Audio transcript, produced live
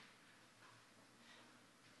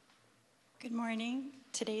Good morning.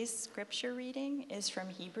 Today's scripture reading is from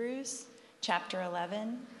Hebrews chapter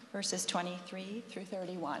 11, verses 23 through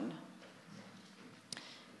 31.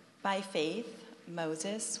 By faith,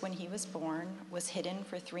 Moses, when he was born, was hidden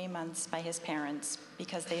for 3 months by his parents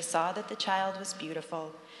because they saw that the child was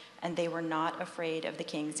beautiful and they were not afraid of the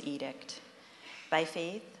king's edict. By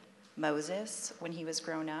faith, Moses, when he was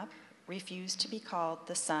grown up, refused to be called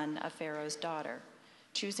the son of Pharaoh's daughter,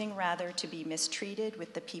 choosing rather to be mistreated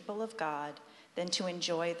with the people of God than to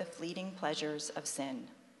enjoy the fleeting pleasures of sin.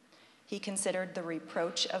 He considered the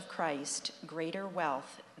reproach of Christ greater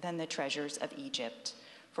wealth than the treasures of Egypt,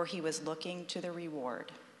 for he was looking to the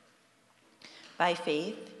reward. By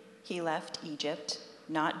faith, he left Egypt,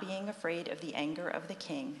 not being afraid of the anger of the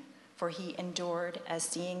king, for he endured as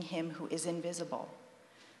seeing him who is invisible.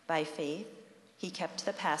 By faith, he kept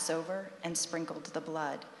the Passover and sprinkled the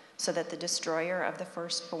blood, so that the destroyer of the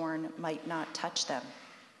firstborn might not touch them.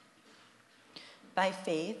 By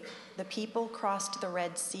faith, the people crossed the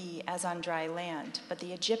Red Sea as on dry land, but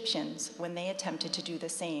the Egyptians, when they attempted to do the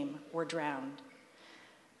same, were drowned.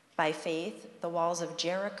 By faith, the walls of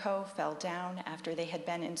Jericho fell down after they had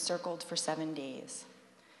been encircled for 7 days.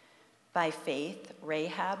 By faith,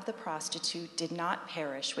 Rahab the prostitute did not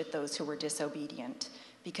perish with those who were disobedient,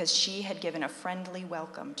 because she had given a friendly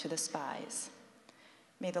welcome to the spies.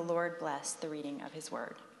 May the Lord bless the reading of his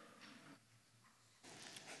word.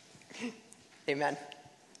 Amen.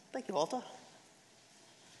 Thank you, Walter.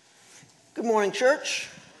 Good morning, church.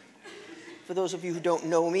 For those of you who don't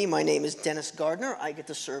know me, my name is Dennis Gardner. I get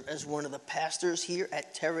to serve as one of the pastors here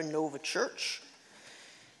at Terra Nova Church.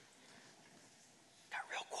 Got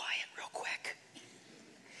real quiet real quick.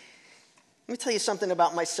 Let me tell you something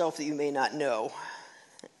about myself that you may not know.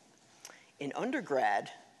 In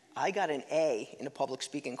undergrad, I got an A in a public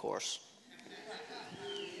speaking course.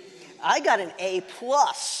 I got an A+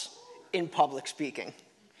 in public speaking.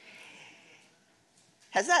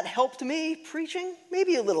 Has that helped me preaching?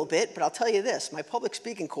 Maybe a little bit, but I'll tell you this. My public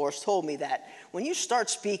speaking course told me that when you start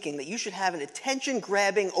speaking, that you should have an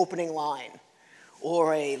attention-grabbing opening line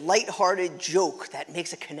or a lighthearted joke that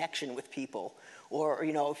makes a connection with people. Or,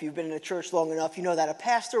 if you've been in a church long enough, you know that a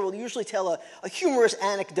pastor will usually tell a humorous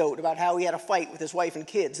anecdote about how he had a fight with his wife and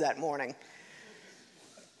kids that morning.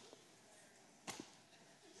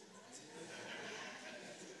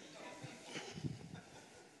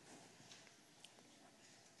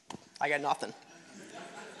 I got nothing.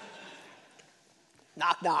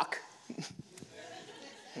 Knock, knock.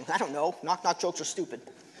 I don't know. Knock, knock jokes are stupid.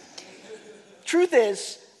 Truth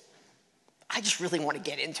is, I just really want to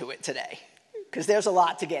get into it today, because there's a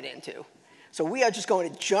lot to get into. So we are just going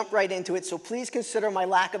to jump right into it, so please consider my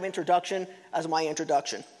lack of introduction as my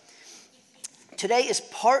introduction. Today is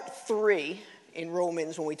part 3 in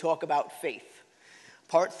Romans when we talk about faith.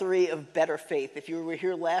 Part 3 of better faith. If you were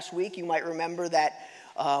here last week, you might remember that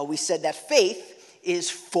we said that faith is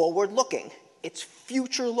forward-looking. It's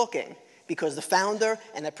future-looking, because the founder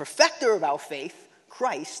and the perfecter of our faith,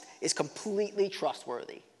 Christ, is completely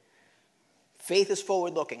trustworthy. Faith is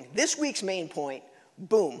forward-looking. This week's main point,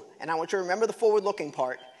 boom, and I want you to remember the forward-looking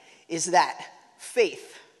part, is that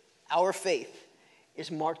faith, our faith,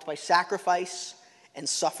 is marked by sacrifice and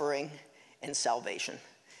suffering and salvation.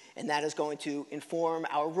 And that is going to inform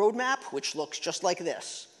our roadmap, which looks just like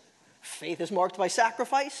this. Faith is marked by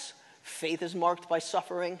sacrifice, faith is marked by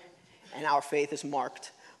suffering, and our faith is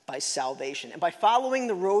marked by salvation. And by following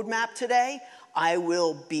the roadmap today, I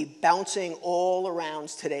will be bouncing all around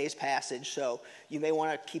today's passage. So you may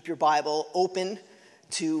want to keep your Bible open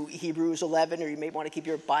to Hebrews 11, or you may want to keep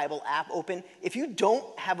your Bible app open. If you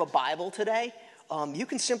don't have a Bible today, you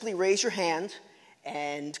can simply raise your hand,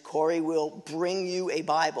 and Corey will bring you a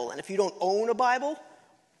Bible. And if you don't own a Bible,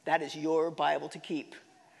 that is your Bible to keep.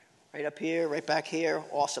 Right up here, right back here.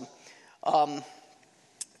 Awesome.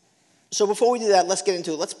 So before we do that, let's get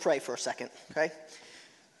into it. Let's pray for a second, okay?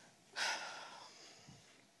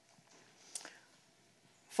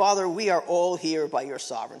 Father, we are all here by your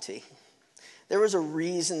sovereignty. There is a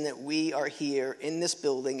reason that we are here in this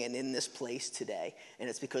building and in this place today, and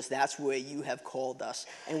it's because that's where you have called us.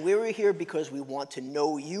 And we're here because we want to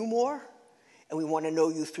know you more, and we want to know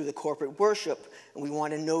you through the corporate worship, and we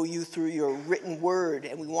want to know you through your written word,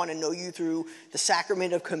 and we want to know you through the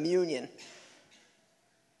sacrament of communion.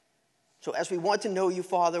 So as we want to know you,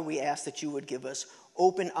 Father, we ask that you would give us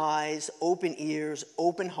open eyes, open ears,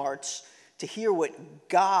 open hearts to hear what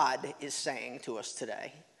God is saying to us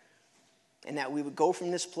today, and that we would go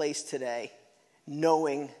from this place today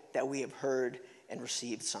knowing that we have heard and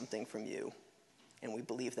received something from you. And we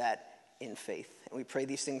believe that in faith. And we pray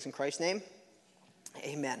these things in Christ's name.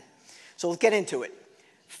 Amen. So let's get into it.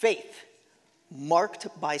 Faith. marked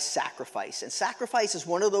by sacrifice. And sacrifice is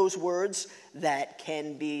one of those words that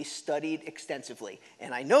can be studied extensively.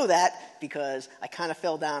 And I know that because I kind of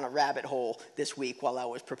fell down a rabbit hole this week while I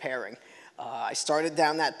was preparing. I started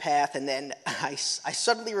down that path, and then I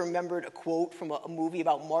suddenly remembered a quote from a movie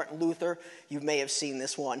about Martin Luther. You may have seen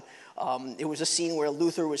this one. It was a scene where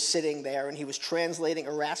Luther was sitting there, and he was translating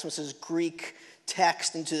Erasmus's Greek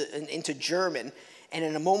text into German. And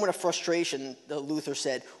in a moment of frustration, Luther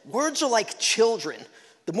said, "Words are like children.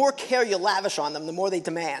 The more care you lavish on them, the more they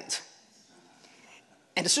demand."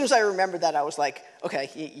 And as soon as I remembered that, I was like, okay,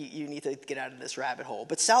 you need to get out of this rabbit hole.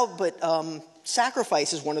 But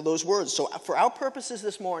sacrifice is one of those words. So for our purposes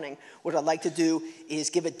this morning, what I'd like to do is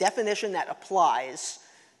give a definition that applies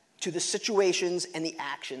to the situations and the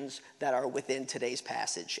actions that are within today's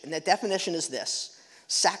passage. And that definition is this: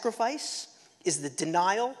 sacrifice is the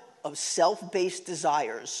denial of self-based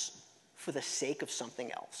desires for the sake of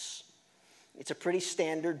something else. It's a pretty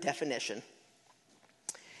standard definition.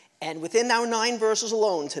 And within our 9 verses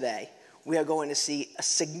alone today, we are going to see a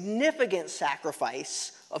significant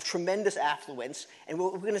sacrifice of tremendous affluence. And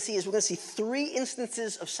what we're going to see 3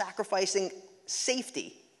 instances of sacrificing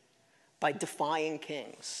safety by defying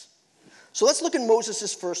kings. So let's look at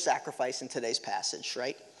Moses' first sacrifice in today's passage,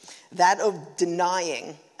 right? That of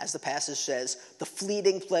denying, as the passage says, the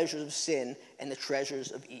fleeting pleasures of sin and the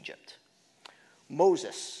treasures of Egypt.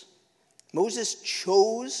 Moses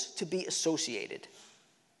chose to be associated.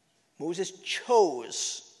 Moses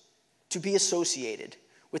chose to be associated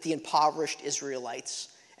with the impoverished Israelites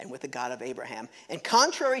and with the God of Abraham. And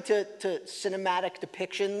contrary to cinematic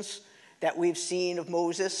depictions that we've seen of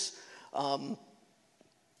Moses,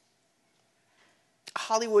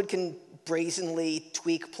 Hollywood can brazenly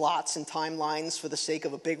tweak plots and timelines for the sake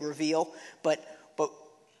of a big reveal, but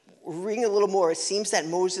reading a little more, it seems that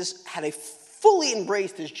Moses had fully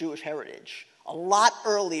embraced his Jewish heritage a lot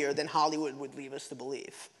earlier than Hollywood would leave us to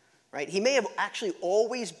believe. Right? He may have actually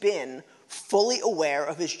always been fully aware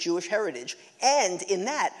of his Jewish heritage. And in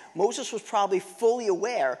that, Moses was probably fully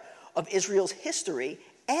aware of Israel's history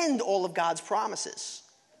and all of God's promises.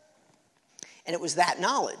 And it was that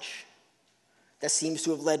knowledge that seems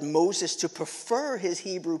to have led Moses to prefer his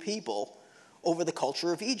Hebrew people over the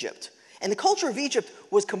culture of Egypt. And the culture of Egypt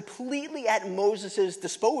was completely at Moses'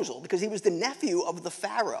 disposal because he was the nephew of the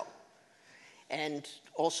Pharaoh. And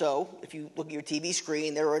also, if you look at your TV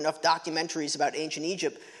screen, there are enough documentaries about ancient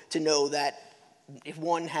Egypt to know that if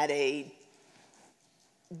one had a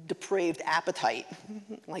depraved appetite,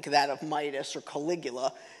 like that of Midas or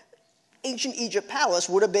Caligula, ancient Egypt palace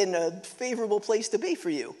would have been a favorable place to be for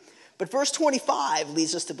you. But verse 25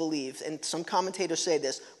 leads us to believe, and some commentators say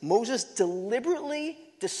this, Moses deliberately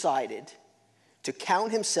decided to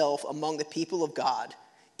count himself among the people of God,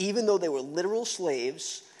 even though they were literal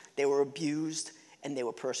slaves. They were abused and they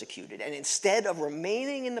were persecuted. And instead of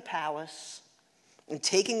remaining in the palace and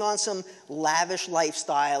taking on some lavish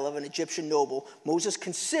lifestyle of an Egyptian noble, Moses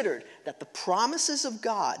considered that the promises of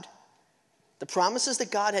God, the promises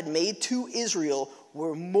that God had made to Israel,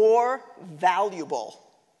 were more valuable.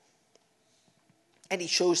 And he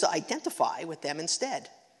chose to identify with them instead.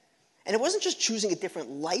 And it wasn't just choosing a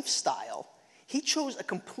different lifestyle. He chose a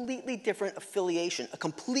completely different affiliation, a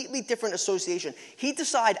completely different association. He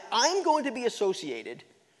decided, I'm going to be associated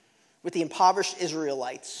with the impoverished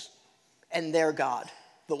Israelites and their God,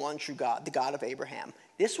 the one true God, the God of Abraham.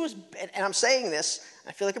 This was, and I'm saying this,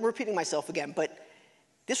 I feel like I'm repeating myself again, but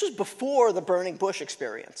this was before the burning bush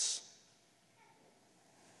experience.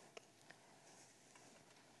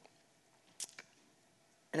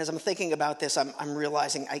 And as I'm thinking about this, I'm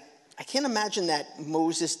realizing I can't imagine that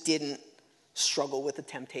Moses didn't struggle with the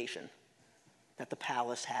temptation that the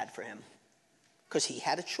palace had for him, because he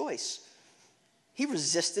had a choice. He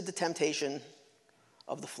resisted the temptation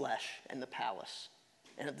of the flesh and the palace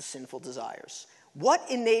and of the sinful desires. What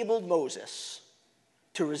enabled Moses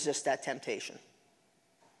to resist that temptation?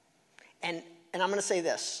 And I'm going to say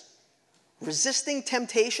this: resisting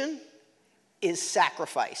temptation is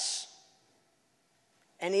sacrifice.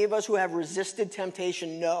 Any of us who have resisted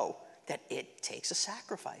temptation know that it takes a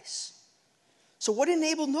sacrifice. So what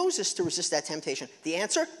enabled Moses to resist that temptation? The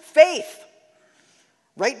answer? Faith.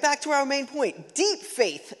 Right back to our main point. Deep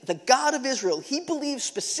faith. The God of Israel. He believed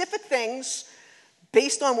specific things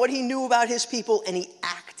based on what he knew about his people, and he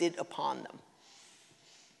acted upon them.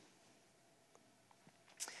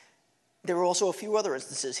 There are also a few other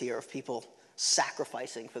instances here of people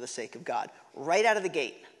sacrificing for the sake of God. Right out of the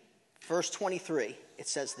gate, verse 23, it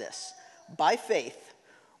says this: by faith,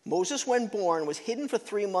 Moses, when born, was hidden for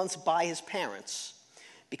 3 months by his parents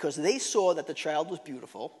because they saw that the child was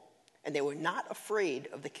beautiful, and they were not afraid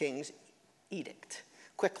of the king's edict.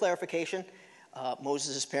 Quick clarification,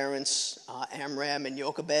 Moses' parents, Amram and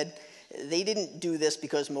Jochebed, they didn't do this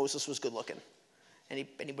because Moses was good looking.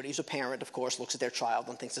 Anybody who's a parent, of course, looks at their child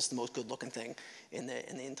and thinks it's the most good-looking thing in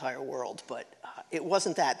the entire world. But it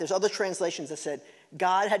wasn't that. There's other translations that said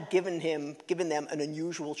God had given them an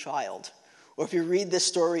unusual child. Or if you read this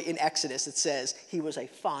story in Exodus, it says he was a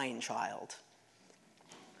fine child.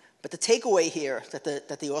 But the takeaway here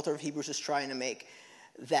that the author of Hebrews is trying to make,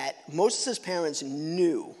 that Moses' parents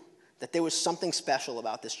knew that there was something special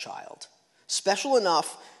about this child. Special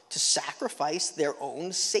enough to sacrifice their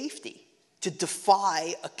own safety, to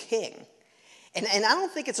defy a king. And I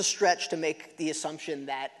don't think it's a stretch to make the assumption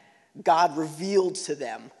that God revealed to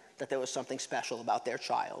them that there was something special about their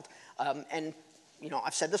child. And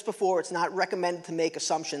I've said this before, it's not recommended to make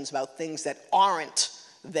assumptions about things that aren't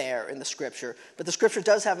there in the scripture. But the scripture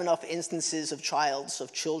does have enough instances of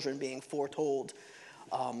children being foretold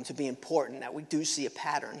to be important, that we do see a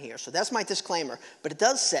pattern here. So that's my disclaimer. But it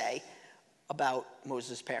does say about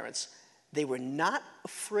Moses' parents, they were not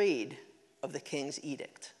afraid of the king's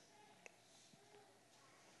edict.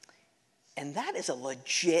 And that is a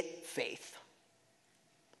legit faith.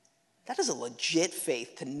 That is a legit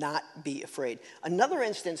faith to not be afraid. Another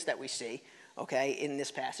instance that we see, in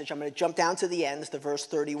this passage, I'm going to jump down to the end, to verse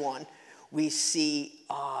 31. We see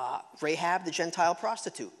Rahab, the Gentile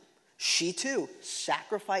prostitute. She too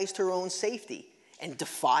sacrificed her own safety and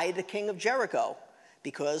defied the king of Jericho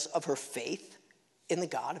because of her faith in the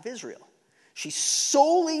God of Israel. She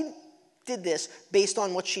solely did this based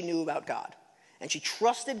on what she knew about God. And she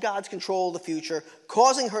trusted God's control of the future,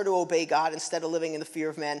 causing her to obey God instead of living in the fear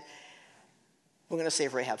of men. We're going to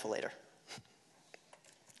save Rahab for later.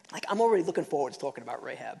 I'm already looking forward to talking about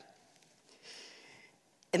Rahab.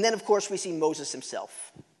 And then, of course, we see Moses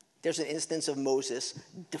himself. There's an instance of Moses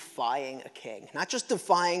defying a king. Not just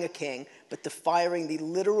defying a king, but defying the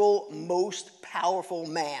literal most powerful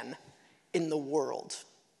man in the world.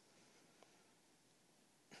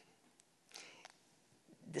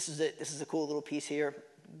 This is a cool little piece here.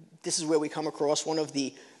 This is where we come across one of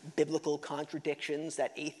the biblical contradictions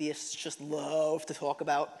that atheists just love to talk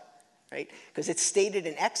about, right? Because it's stated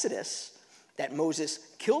in Exodus that Moses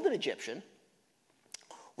killed an Egyptian,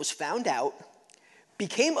 was found out,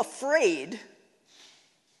 became afraid,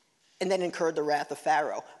 and then incurred the wrath of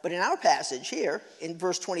Pharaoh. But in our passage here, in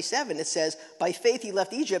verse 27, it says, by faith he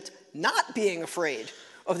left Egypt, not being afraid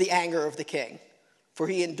of the anger of the king. For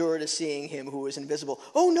he endured as seeing him who was invisible.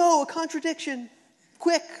 Oh no, a contradiction.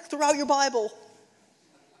 Quick, throw out your Bible.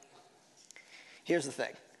 Here's the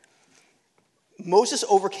thing. Moses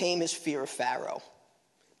overcame his fear of Pharaoh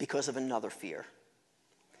because of another fear.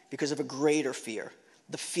 Because of a greater fear.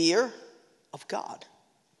 The fear of God.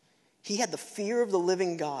 He had the fear of the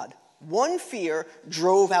living God. One fear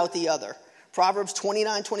drove out the other. Proverbs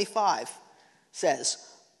 29:25 says,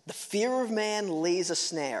 the fear of man lays a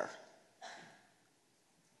snare.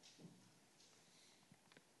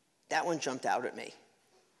 That one jumped out at me.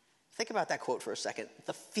 Think about that quote for a second.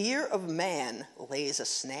 The fear of man lays a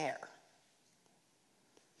snare.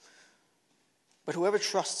 But whoever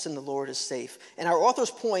trusts in the Lord is safe. And our author's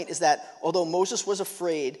point is that although Moses was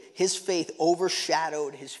afraid, his faith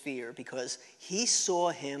overshadowed his fear because he saw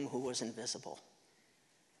him who was invisible.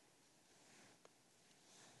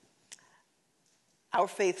 Our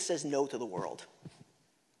faith says no to the world.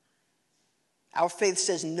 Our faith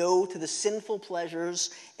says no to the sinful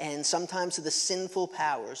pleasures and sometimes to the sinful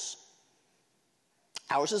powers.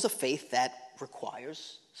 Ours is a faith that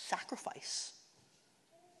requires sacrifice.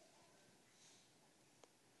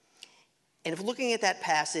 And if looking at that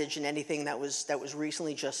passage and anything that was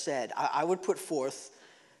recently just said, I would put forth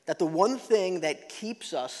that the one thing that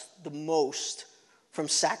keeps us the most from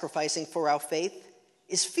sacrificing for our faith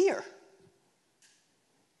is fear.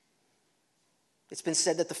 It's been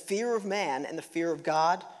said that the fear of man and the fear of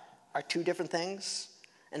God are two different things.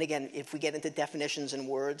 And again, if we get into definitions and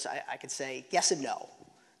words, I could say yes and no.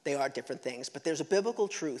 They are different things. But there's a biblical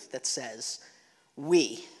truth that says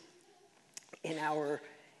we, in our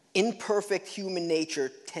imperfect human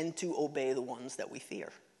nature, tend to obey the ones that we fear.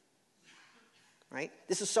 Right?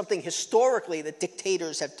 This is something historically that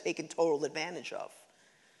dictators have taken total advantage of.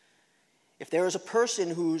 If there is a person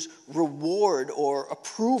whose reward or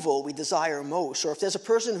approval we desire most, or if there's a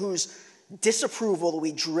person whose disapproval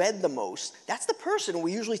we dread the most, that's the person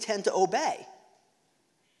we usually tend to obey.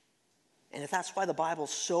 And if that's why the Bible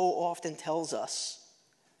so often tells us,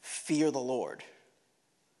 fear the Lord.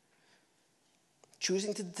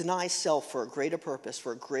 Choosing to deny self for a greater purpose,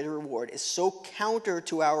 for a greater reward, is so counter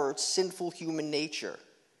to our sinful human nature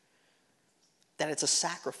that it's a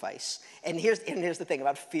sacrifice. And here's the thing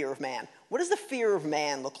about fear of man. What does the fear of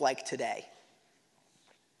man look like today?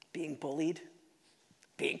 Being bullied?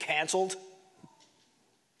 Being canceled?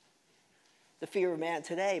 The fear of man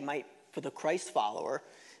today might, for the Christ follower,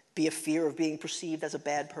 be a fear of being perceived as a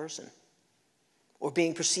bad person or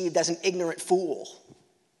being perceived as an ignorant fool.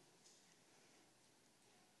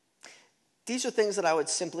 These are things that I would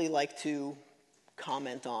simply like to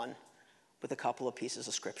comment on with a couple of pieces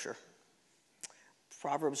of scripture.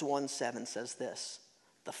 Proverbs 1:7 says this: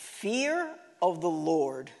 "The fear of the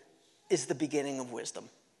Lord is the beginning of wisdom."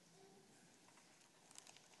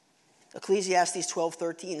 Ecclesiastes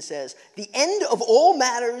 12:13 says, "The end of all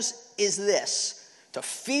matters is this, to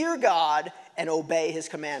fear God and obey his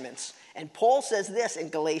commandments." And Paul says this in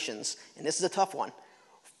Galatians, and this is a tough one: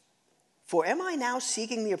 "For am I now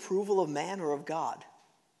seeking the approval of man or of God?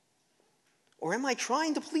 Or am I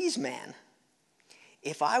trying to please man?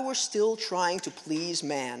 If I were still trying to please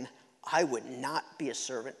man, I would not be a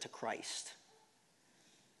servant to Christ."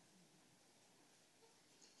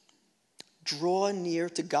 Draw near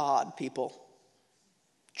to God, people.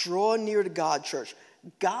 Draw near to God, church.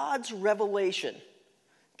 God's revelation,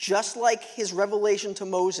 just like his revelation to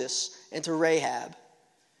Moses and to Rahab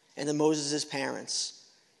and to Moses' parents,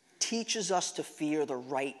 teaches us to fear the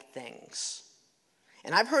right things.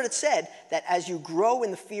 And I've heard it said that as you grow in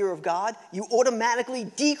the fear of God, you automatically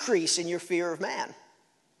decrease in your fear of man.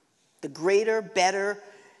 The greater, better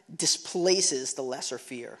displaces the lesser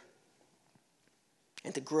fear.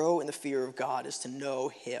 And to grow in the fear of God is to know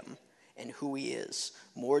him and who he is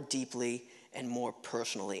more deeply and more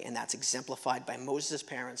personally. And that's exemplified by Moses'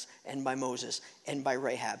 parents and by Moses and by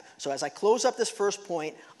Rahab. So as I close up this first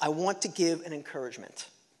point, I want to give an encouragement.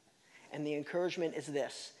 And the encouragement is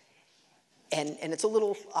this. And it's a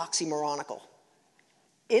little oxymoronical.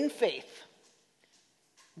 In faith,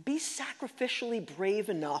 be sacrificially brave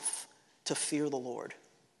enough to fear the Lord.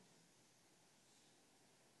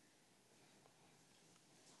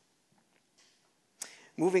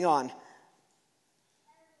 Moving on.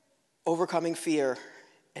 Overcoming fear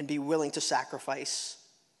and be willing to sacrifice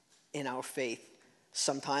in our faith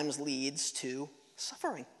sometimes leads to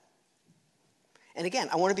suffering. And again,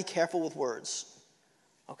 I want to be careful with words.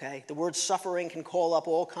 Okay? The word suffering can call up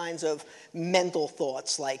all kinds of mental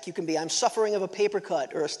thoughts, like you can be, I'm suffering of a paper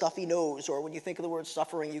cut or a stuffy nose, or when you think of the word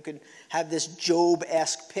suffering, you can have this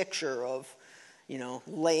Job-esque picture of,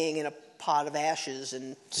 laying in a pot of ashes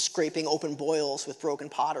and scraping open boils with broken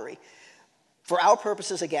pottery. For our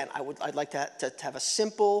purposes, again, I'd like to have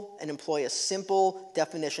employ a simple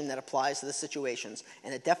definition that applies to the situations.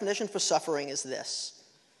 And the definition for suffering is this: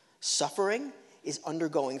 suffering is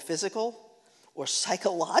undergoing physical or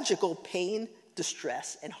psychological pain,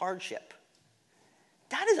 distress, and hardship.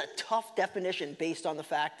 That is a tough definition based on the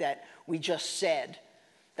fact that we just said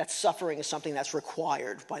that suffering is something that's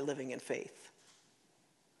required by living in faith.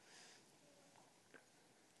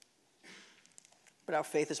 But our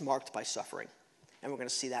faith is marked by suffering, and we're going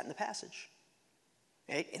to see that in the passage.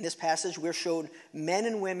 Okay? In this passage, we're shown men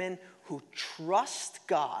and women who trust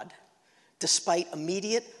God despite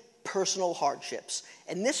immediate personal hardships.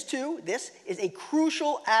 And this is a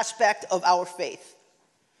crucial aspect of our faith.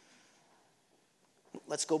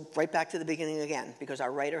 Let's go right back to the beginning again, because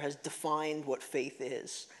our writer has defined what faith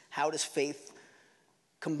is. How does faith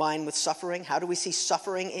combine with suffering? How do we see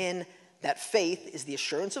suffering in that faith is the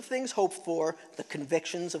assurance of things hoped for, the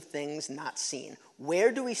convictions of things not seen?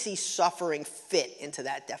 Where do we see suffering fit into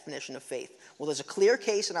that definition of faith? Well, there's a clear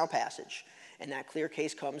case in our passage. And that clear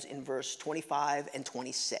case comes in verse 25 and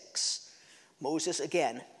 26. Moses,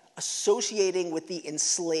 again, associating with the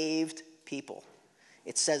enslaved people.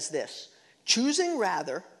 It says this: "Choosing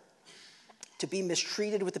rather to be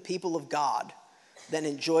mistreated with the people of God than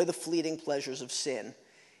enjoy the fleeting pleasures of sin,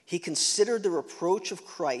 he considered the reproach of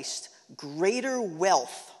Christ greater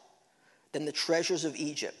wealth than the treasures of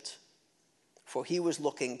Egypt, for he was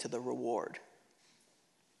looking to the reward."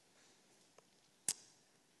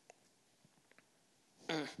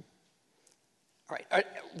 All right.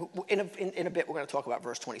 In a bit, we're going to talk about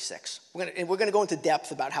verse 26. We're going to go into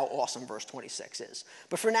depth about how awesome verse 26 is.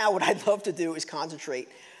 But for now, what I'd love to do is concentrate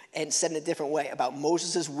and said in a different way about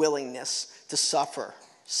Moses' willingness to suffer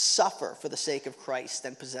for the sake of Christ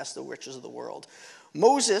and possess the riches of the world.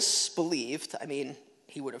 Moses believed,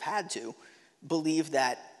 he would have had to, believe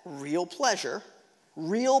that real pleasure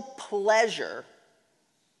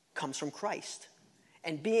comes from Christ.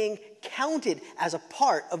 And being counted as a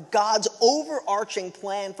part of God's overarching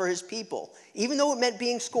plan for his people, even though it meant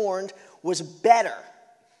being scorned, was better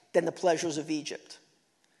than the pleasures of Egypt.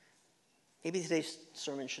 Maybe today's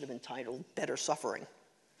sermon should have been titled "Better Suffering."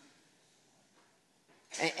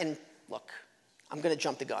 And look, I'm going to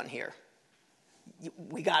jump the gun here.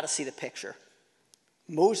 We got to see the picture.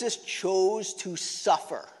 Moses chose to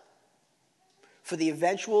suffer for the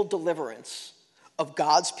eventual deliverance of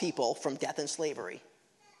God's people from death and slavery.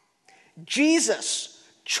 Jesus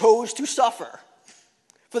chose to suffer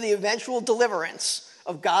for the eventual deliverance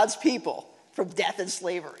of God's people from death and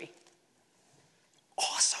slavery.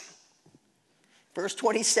 Awesome. Verse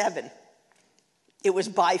 27, it was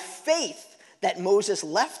by faith that Moses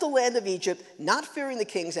left the land of Egypt, not fearing the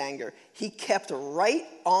king's anger. He kept right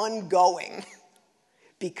on going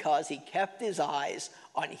because he kept his eyes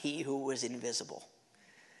on he who was invisible.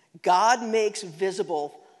 God makes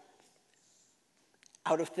visible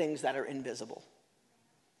out of things that are invisible.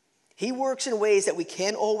 He works in ways that we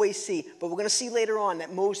can't always see, but we're going to see later on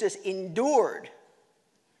that Moses endured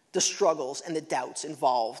the struggles and the doubts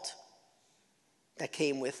involved that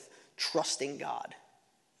came with trusting God.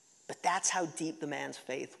 But that's how deep the man's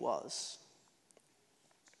faith was.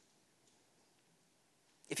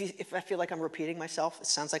 If I feel like I'm repeating myself, it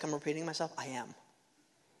sounds like I'm repeating myself, I am.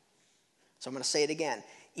 So I'm going to say it again.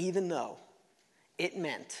 Even though it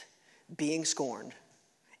meant being scorned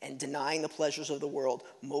and denying the pleasures of the world,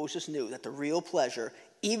 Moses knew that the real pleasure,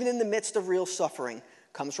 even in the midst of real suffering,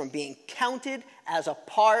 comes from being counted as a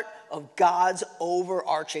part of God's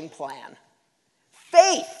overarching plan.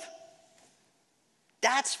 Faith!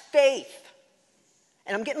 That's faith.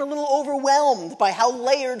 And I'm getting a little overwhelmed by how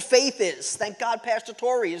layered faith is. Thank God Pastor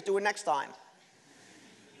Torrey is doing next time.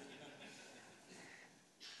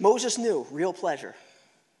 Moses knew real pleasure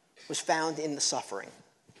was found in the suffering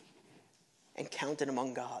and counted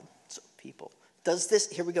among God's people.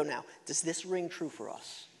 Here we go now. Does this ring true for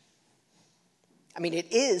us? I mean,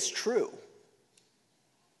 it is true.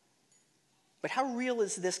 But how real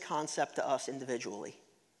is this concept to us individually?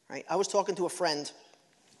 Right? I was talking to a friend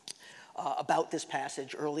about this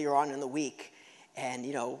passage earlier on in the week, and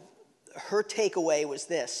her takeaway was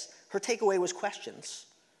this. Her takeaway was questions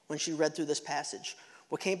when she read through this passage.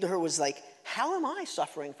 What came to her was like, how am I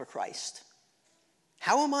suffering for Christ?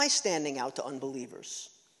 How am I standing out to unbelievers?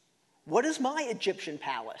 What is my Egyptian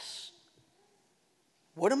palace?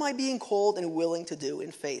 What am I being called and willing to do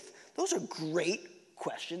in faith? Those are great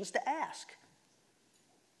questions to ask.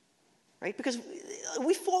 Right? Because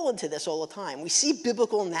we fall into this all the time. We see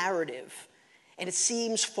biblical narrative, and it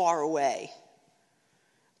seems far away.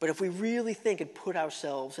 But if we really think and put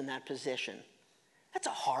ourselves in that position, that's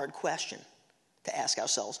a hard question to ask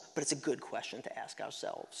ourselves, but it's a good question to ask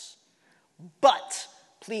ourselves. But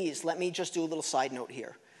please, let me just do a little side note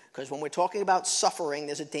here, because when we're talking about suffering,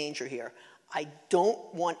 there's a danger here. I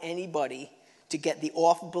don't want anybody to get the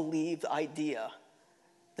off-believed idea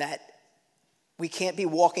that we can't be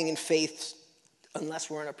walking in faith unless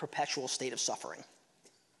we're in a perpetual state of suffering.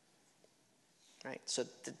 Right? So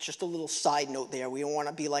just a little side note there. We don't want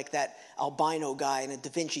to be like that albino guy in a Da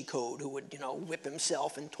Vinci Code who would, whip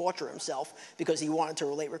himself and torture himself because he wanted to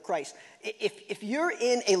relate with Christ. If you're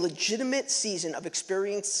in a legitimate season of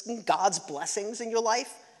experiencing God's blessings in your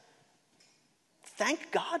life,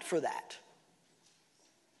 thank God for that.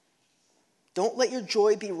 Don't let your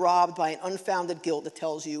joy be robbed by an unfounded guilt that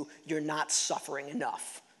tells you you're not suffering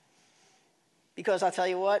enough. Because I'll tell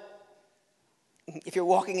you what, if you're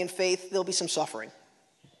walking in faith, there'll be some suffering.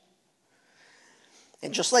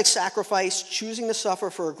 And just like sacrifice, choosing to suffer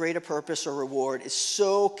for a greater purpose or reward is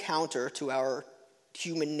so counter to our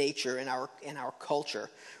human nature and our culture.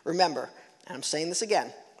 Remember, and I'm saying this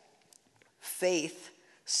again, faith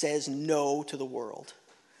says no to the world.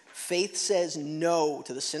 Faith says no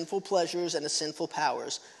to the sinful pleasures and the sinful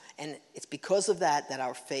powers, and it's because of that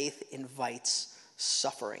our faith invites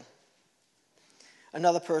suffering.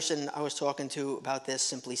 Another person I was talking to about this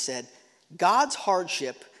simply said, God's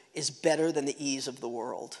hardship is better than the ease of the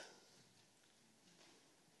world.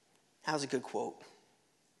 That was a good quote.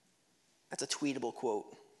 That's a tweetable quote.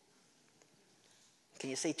 Can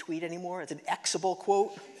you say tweet anymore? It's an Xable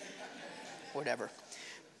quote? Whatever.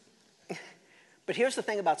 But here's the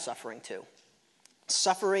thing about suffering, too.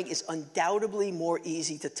 Suffering is undoubtedly more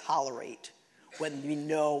easy to tolerate when we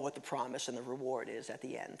know what the promise and the reward is at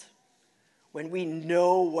the end. When we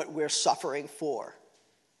know what we're suffering for.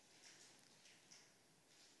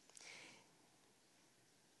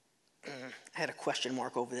 I had a question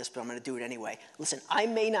mark over this, but I'm going to do it anyway. Listen, I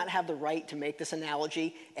may not have the right to make this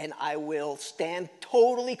analogy, and I will stand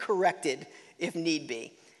totally corrected if need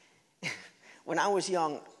be. When I was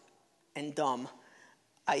young and dumb,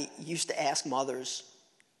 I used to ask mothers,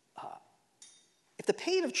 if the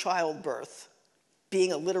pain of childbirth,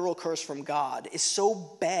 being a literal curse from God, is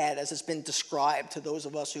so bad as it's been described to those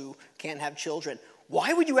of us who can't have children,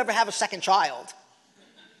 why would you ever have a second child?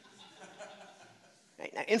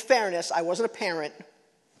 Right? Now, in fairness, I wasn't a parent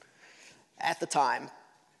at the time.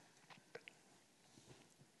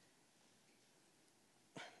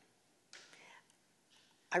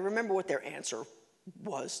 I remember what their answer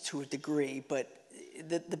was to a degree, but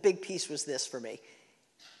the big piece was this for me.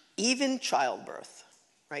 Even childbirth,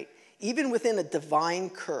 right? Even within a divine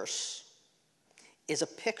curse is a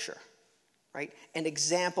picture, right? An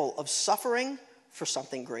example of suffering for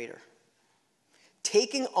something greater.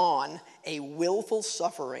 Taking on a willful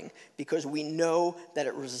suffering because we know that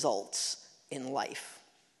it results in life.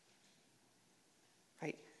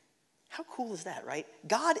 Right? How cool is that, right?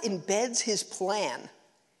 God embeds his plan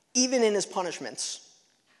even in his punishments.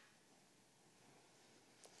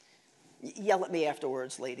 Yell at me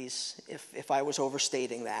afterwards, ladies, if I was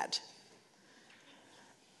overstating that.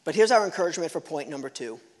 But here's our encouragement for point number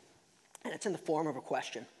 2, and it's in the form of a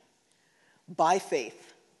question. By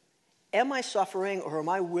faith, am I suffering or am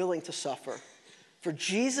I willing to suffer for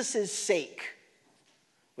Jesus' sake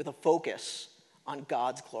with a focus on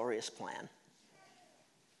God's glorious plan?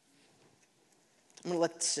 I'm going to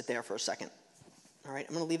let it sit there for a second. All right,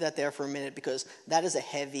 I'm going to leave that there for a minute because that is a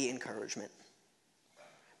heavy encouragement.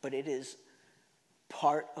 But it is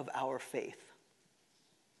part of our faith.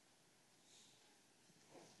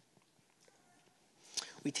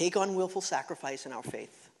 We take on willful sacrifice in our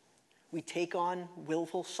faith. We take on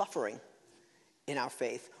willful suffering in our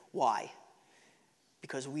faith. Why?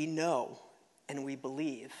 Because we know and we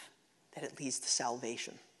believe that it leads to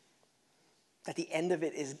salvation. That the end of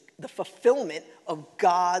it is the fulfillment of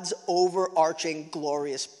God's overarching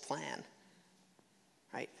glorious plan.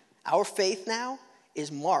 Right? Our faith now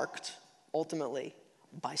is marked, ultimately,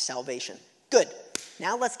 by salvation. Good.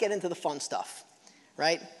 Now let's get into the fun stuff.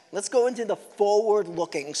 Right? Let's go into the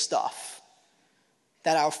forward-looking stuff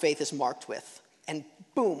that our faith is marked with. And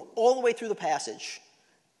boom, all the way through the passage.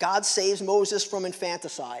 God saves Moses from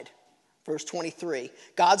infanticide. Verse 23.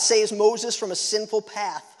 God saves Moses from a sinful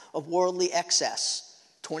path of worldly excess,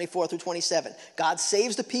 24 through 27. God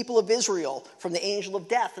saves the people of Israel from the angel of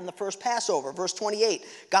death in the first Passover, verse 28.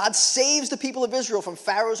 God saves the people of Israel from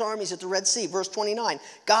Pharaoh's armies at the Red Sea, verse 29.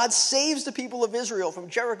 God saves the people of Israel from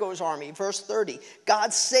Jericho's army, verse 30.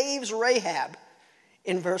 God saves Rahab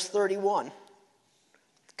in verse 31.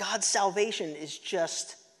 God's salvation is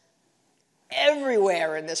just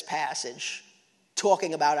everywhere in this passage,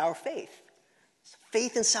 talking about our faith.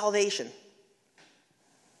 Faith and salvation.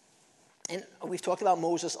 And we've talked about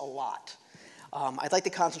Moses a lot. I'd like to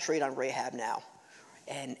concentrate on Rahab now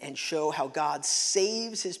and show how God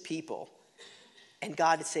saves his people and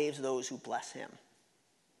God saves those who bless him.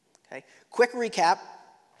 Okay? Quick recap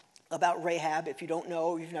about Rahab. If you don't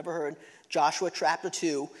know, you've never heard, Joshua chapter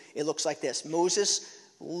 2, it looks like this. Moses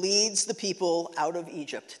leads the people out of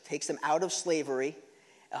Egypt, takes them out of slavery.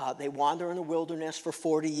 They wander in the wilderness for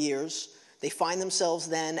 40 years. They find themselves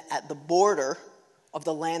then at the border of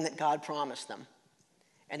the land that God promised them.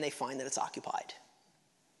 And they find that it's occupied.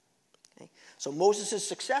 Okay? So Moses'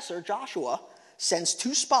 successor, Joshua, sends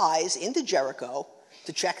 2 spies into Jericho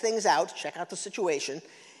to check things out, check out the situation,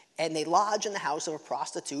 and they lodge in the house of a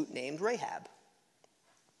prostitute named Rahab.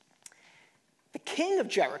 The king of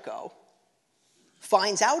Jericho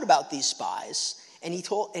finds out about these spies, and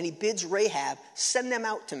he bids Rahab, send them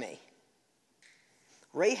out to me.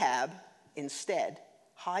 Rahab, instead,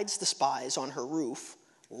 hides the spies on her roof,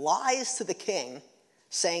 lies to the king,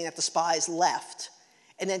 saying that the spies left,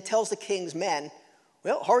 and then tells the king's men,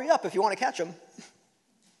 well, hurry up if you want to catch them,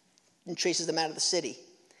 and chases them out of the city.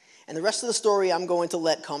 And the rest of the story I'm going to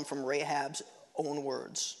let come from Rahab's own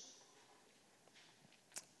words.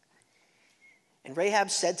 And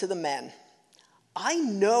Rahab said to the men, I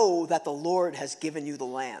know that the Lord has given you the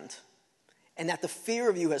land, and that the fear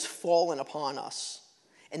of you has fallen upon us,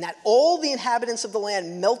 and that all the inhabitants of the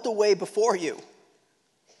land melt away before you.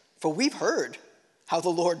 For we've heard how the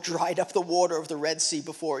Lord dried up the water of the Red Sea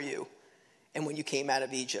before you, and when you came out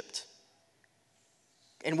of Egypt.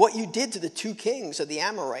 And what you did to the 2 kings of the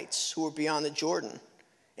Amorites who were beyond the Jordan,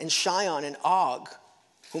 and Sihon and Og,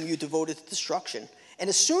 whom you devoted to destruction. And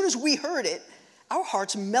as soon as we heard it, our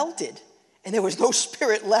hearts melted, and there was no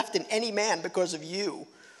spirit left in any man because of you.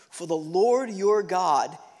 For the Lord your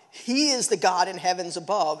God, he is the God in heavens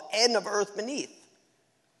above and of earth beneath.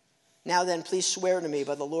 Now then, please swear to me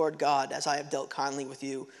by the Lord God, as I have dealt kindly with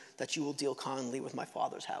you, that you will deal kindly with my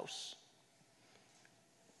father's house.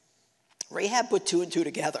 Rahab put 2 and 2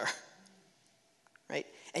 together, right?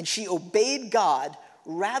 And she obeyed God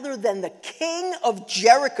rather than the king of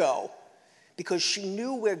Jericho because she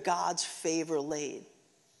knew where God's favor laid.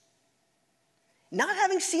 Not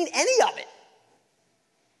having seen any of it,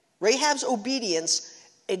 Rahab's obedience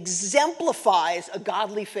exemplifies a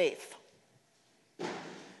godly faith.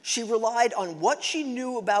 She relied on what she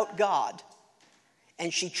knew about God,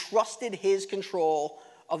 and she trusted his control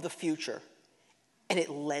of the future, and it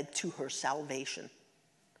led to her salvation.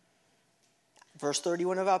 Verse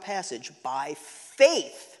 31 of our passage, by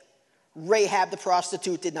faith, Rahab the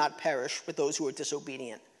prostitute did not perish with those who were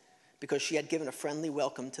disobedient, because she had given a friendly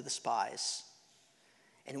welcome to the spies.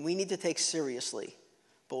 And we need to take seriously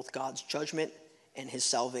both God's judgment and his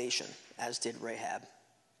salvation, as did Rahab.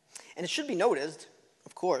 And it should be noted,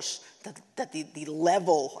 of course, that the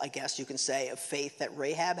level, I guess you can say, of faith that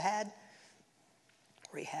Rahab had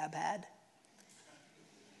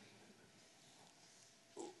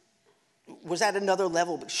was at another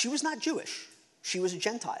level. But she was not Jewish. She was a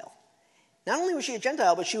Gentile. Not only was she a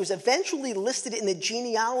Gentile, but she was eventually listed in the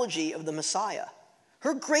genealogy of the Messiah.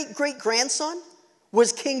 Her great-great-grandson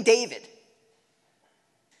was King David.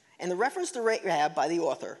 And the reference to Rahab by the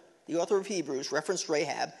author of Hebrews, referenced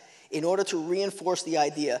Rahab in order to reinforce the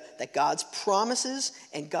idea that God's promises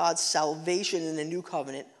and God's salvation in the new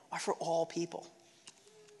covenant are for all people.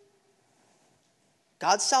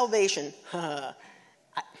 God's salvation,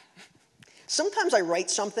 sometimes I write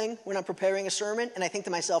something when I'm preparing a sermon, and I think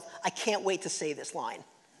to myself, I can't wait to say this line.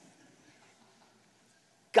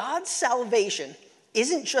 God's salvation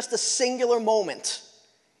isn't just a singular moment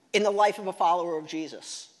in the life of a follower of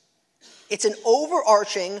Jesus. It's an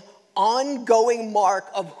overarching, ongoing mark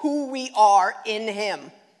of who we are in him.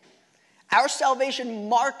 Our salvation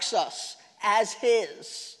marks us as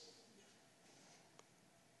his.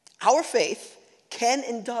 Our faith can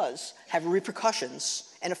and does have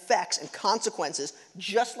repercussions and effects and consequences,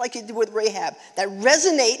 just like it did with Rahab, that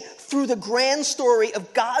resonate through the grand story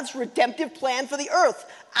of God's redemptive plan for the earth.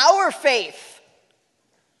 Our faith.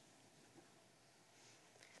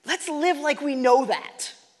 Let's live like we know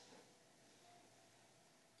that.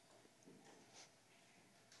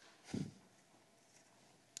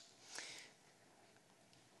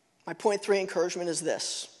 My point 3 encouragement is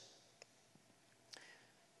this.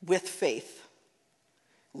 With faith,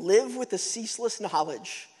 live with the ceaseless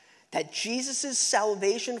knowledge that Jesus'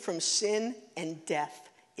 salvation from sin and death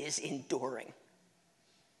is enduring.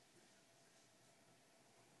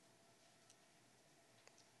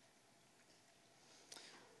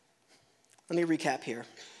 Let me recap here.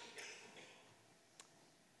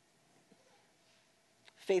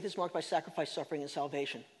 Faith is marked by sacrifice, suffering, and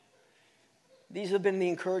salvation. These have been the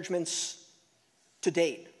encouragements to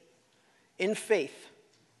date. In faith,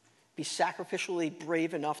 be sacrificially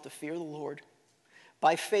brave enough to fear the Lord.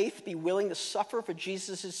 By faith, be willing to suffer for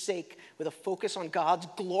Jesus' sake with a focus on God's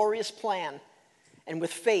glorious plan. And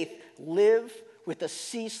with faith, live with the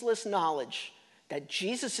ceaseless knowledge that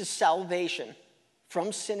Jesus' salvation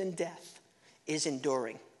from sin and death is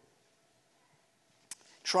enduring.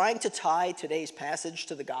 Trying to tie today's passage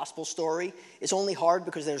to the gospel story is only hard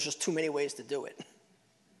because there's just too many ways to do it.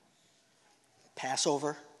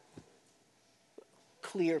 Passover,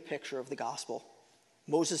 clear picture of the gospel.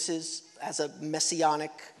 Moses as a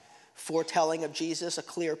messianic foretelling of Jesus, a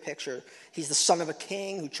clear picture. He's the son of a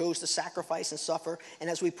king who chose to sacrifice and suffer. And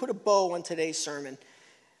as we put a bow on today's sermon,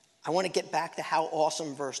 I want to get back to how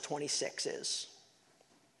awesome verse 26 is.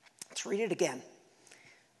 Let's read it again.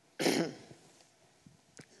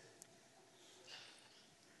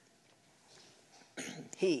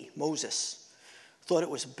 He, Moses, thought it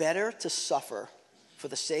was better to suffer for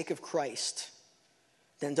the sake of Christ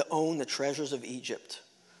than to own the treasures of Egypt,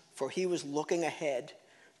 for he was looking ahead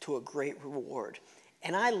to a great reward.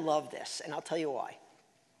 And I love this, and I'll tell you why.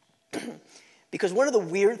 Because one of the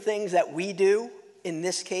weird things that we do in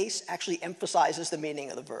this case actually emphasizes the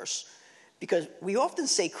meaning of the verse. Because we often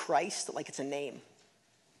say Christ like it's a name,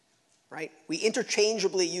 right? We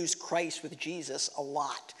interchangeably use Christ with Jesus a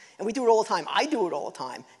lot. And we do it all the time. I do it all the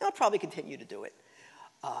time. And I'll probably continue to do it.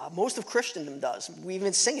 Most of Christendom does. We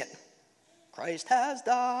even sing it. Christ has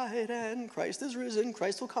died and Christ is risen.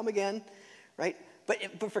 Christ will come again, right?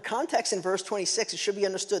 But for context in verse 26, it should be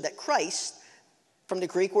understood that Christ, from the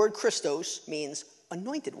Greek word Christos, means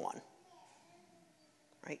anointed one,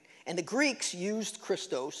 right? And the Greeks used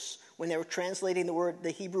Christos when they were translating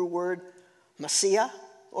the Hebrew word Messiah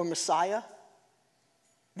or Messiah.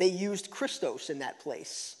 They used Christos in that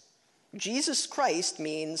place. Jesus Christ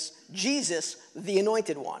means Jesus, the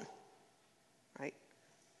anointed one, right?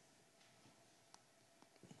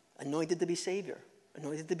 Anointed to be Savior,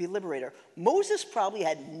 anointed to be liberator. Moses probably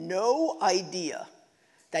had no idea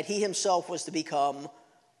that he himself was to become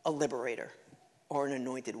a liberator or an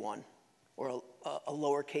anointed one or a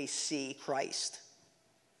lowercase c Christ.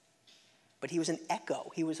 But he was an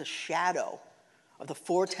echo. He was a shadow of the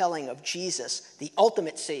foretelling of Jesus, the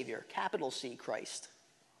ultimate Savior, capital C, Christ.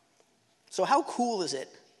 So how cool is it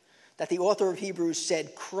that the author of Hebrews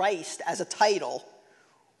said Christ as a title?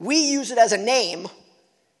 We use it as a name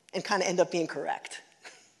and kind of end up being correct.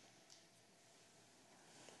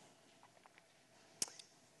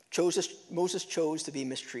 Moses chose to be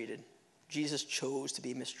mistreated. Jesus chose to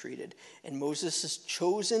be mistreated. And Moses'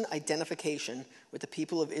 chosen identification with the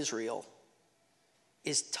people of Israel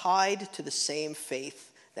is tied to the same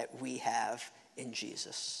faith that we have in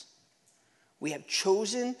Jesus. We have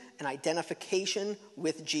chosen an identification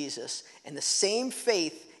with Jesus, and the same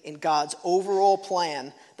faith in God's overall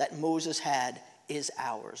plan that Moses had is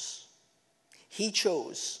ours. He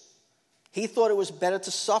chose. He thought it was better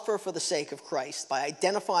to suffer for the sake of Christ by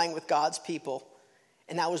identifying with God's people,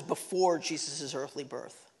 and that was before Jesus' earthly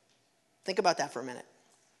birth. Think about that for a minute.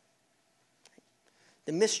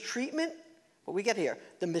 The mistreatment, what we get here,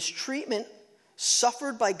 the mistreatment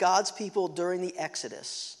suffered by God's people during the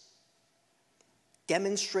Exodus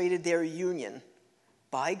demonstrated their union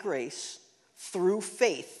by grace through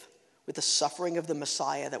faith with the suffering of the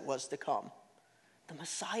Messiah that was to come. The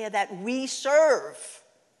Messiah that we serve.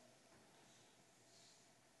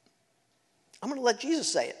 I'm going to let Jesus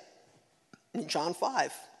say it in John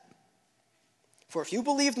 5. For if you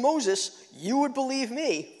believed Moses, you would believe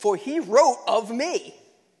me, for he wrote of me.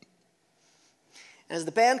 And as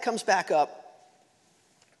the band comes back up,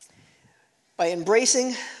 by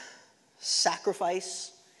embracing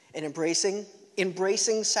sacrifice and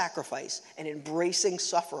embracing sacrifice and embracing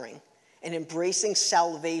suffering and embracing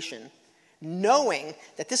salvation, knowing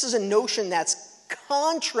that this is a notion that's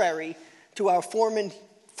contrary to our fallen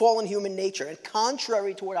human nature and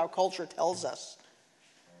contrary to what our culture tells us.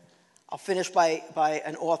 I'll finish by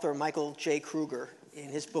an author, Michael J. Kruger, in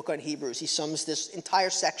his book on Hebrews. He sums this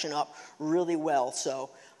entire section up really well,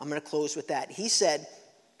 so I'm going to close with that. He said,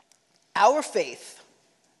 our faith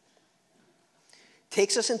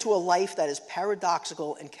takes us into a life that is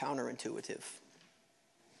paradoxical and counterintuitive.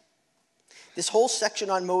 This whole section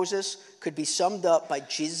on Moses could be summed up by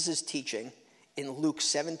Jesus' teaching in Luke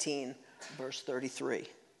 17, verse 33.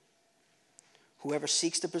 Whoever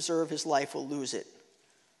seeks to preserve his life will lose it,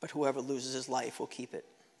 but whoever loses his life will keep it.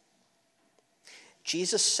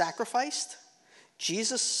 Jesus sacrificed,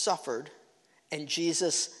 Jesus suffered, and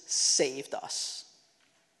Jesus saved us.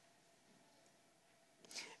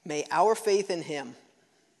 May our faith in him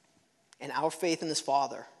and our faith in his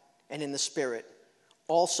Father and in the Spirit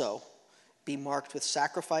also be marked with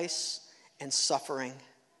sacrifice and suffering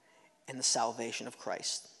and the salvation of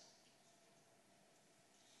Christ.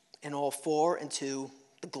 And all for and to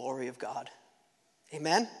the glory of God.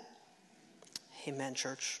 Amen? Amen,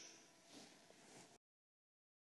 church.